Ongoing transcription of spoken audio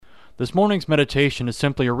This morning's meditation is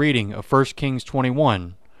simply a reading of 1 Kings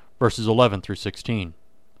 21, verses 11 through 16.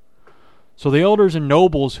 So the elders and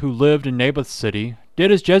nobles who lived in Naboth's city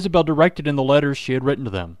did as Jezebel directed in the letters she had written to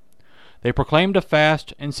them. They proclaimed a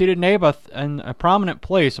fast and seated Naboth in a prominent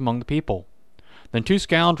place among the people. Then two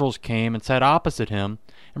scoundrels came and sat opposite him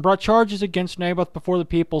and brought charges against Naboth before the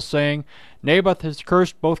people, saying, "Naboth has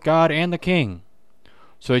cursed both God and the king."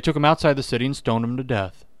 So they took him outside the city and stoned him to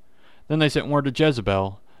death. Then they sent word to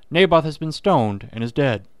Jezebel, "Naboth has been stoned and is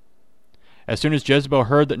dead." As soon as Jezebel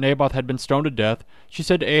heard that Naboth had been stoned to death, she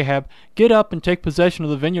said to Ahab, "Get up and take possession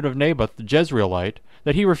of the vineyard of Naboth the Jezreelite,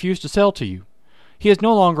 that he refused to sell to you. He is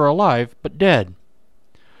no longer alive, but dead."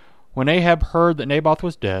 When Ahab heard that Naboth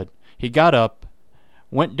was dead, he got up,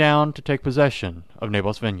 went down to take possession of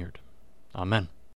Naboth's vineyard. Amen.